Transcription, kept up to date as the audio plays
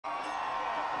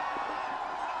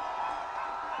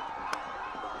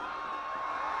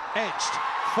Edged.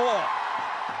 4.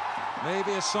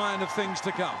 Maybe a sign of things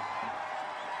to come.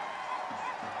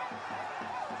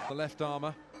 The left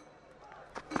armour.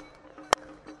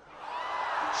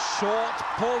 Short,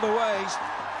 pulled away.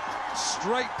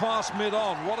 Straight past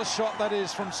mid-on. What a shot that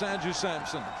is from Sanju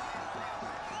Samson.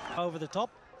 Over the top,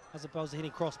 as opposed to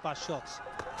hitting cross-pass shots.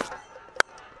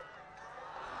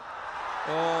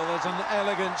 Oh, there's an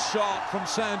elegant shot from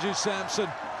Sanju Samson.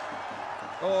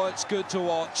 Oh, it's good to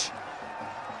watch.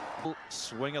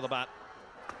 Swing of the bat.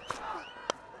 It's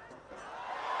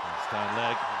down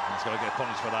leg. He's going to get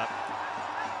punished for that.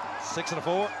 6 and a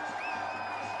 4.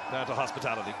 Down to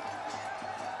hospitality.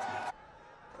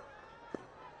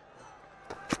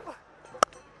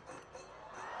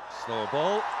 Slow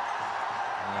ball.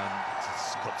 And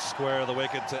it's cut square of the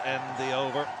wicket to end the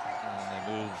over. And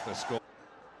they move the score.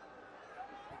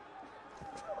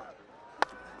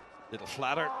 Little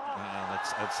flatter. And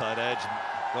it's outside edge.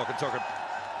 Lorcan Tucker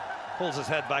pulls his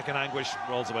head back in anguish,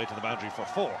 rolls away to the boundary for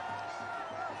 4.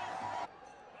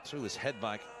 Threw his head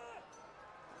back.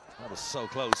 That was so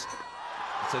close.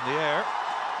 It's in the air.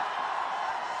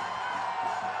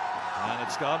 And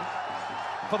it's gone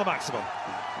for the maximum.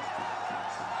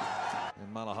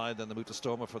 In Malahide, then the move to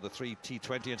Stormer for the 3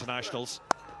 T20 internationals.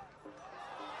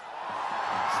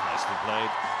 It's nicely played.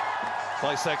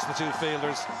 Bisects the 2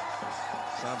 fielders.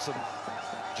 Samson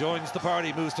joins the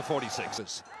party, moves to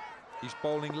 46. He's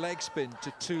bowling leg spin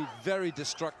to 2 very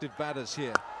destructive batters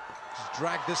here. Just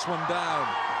dragged this one down.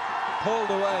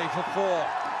 Pulled away for 4.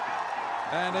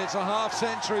 And it's a half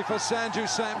century for Sanju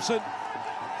Samson.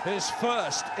 His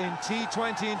first in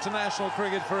T20 international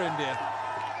cricket for India.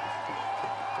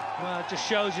 Well, it just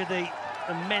shows you the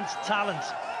immense talent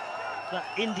that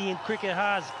Indian cricket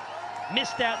has.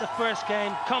 Missed out the first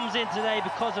game, comes in today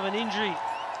because of an injury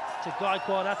to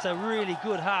Gaikwad. That's a really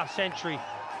good half century.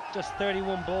 Just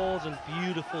 31 balls and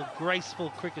beautiful, graceful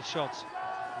cricket shots.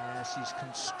 Yes, he's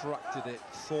constructed it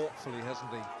thoughtfully, hasn't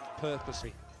he?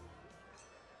 Purposely.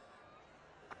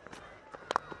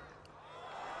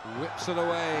 Whips it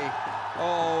away.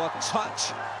 Oh, a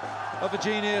touch of a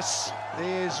genius. He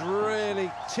is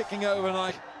really ticking over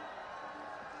now.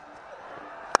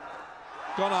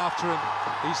 Gone after him.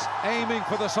 He's aiming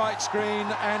for the sight screen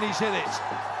and he's hit it.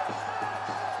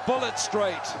 Bullet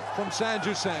straight from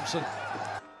Sanju Samson.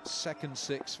 Second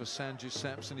 6 for Sanju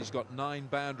Samson. He's got 9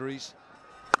 boundaries.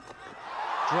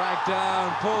 Dragged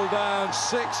down, pulled down,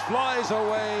 6 flies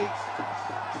away.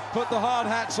 Put the hard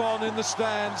hats on in the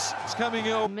stands. It's coming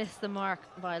in. Missed the mark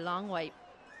by a long way.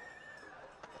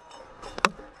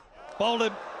 Bowled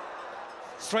him.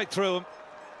 Straight through him.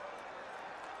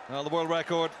 Well, the world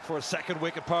record for a second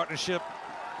wicket partnership.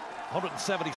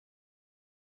 170.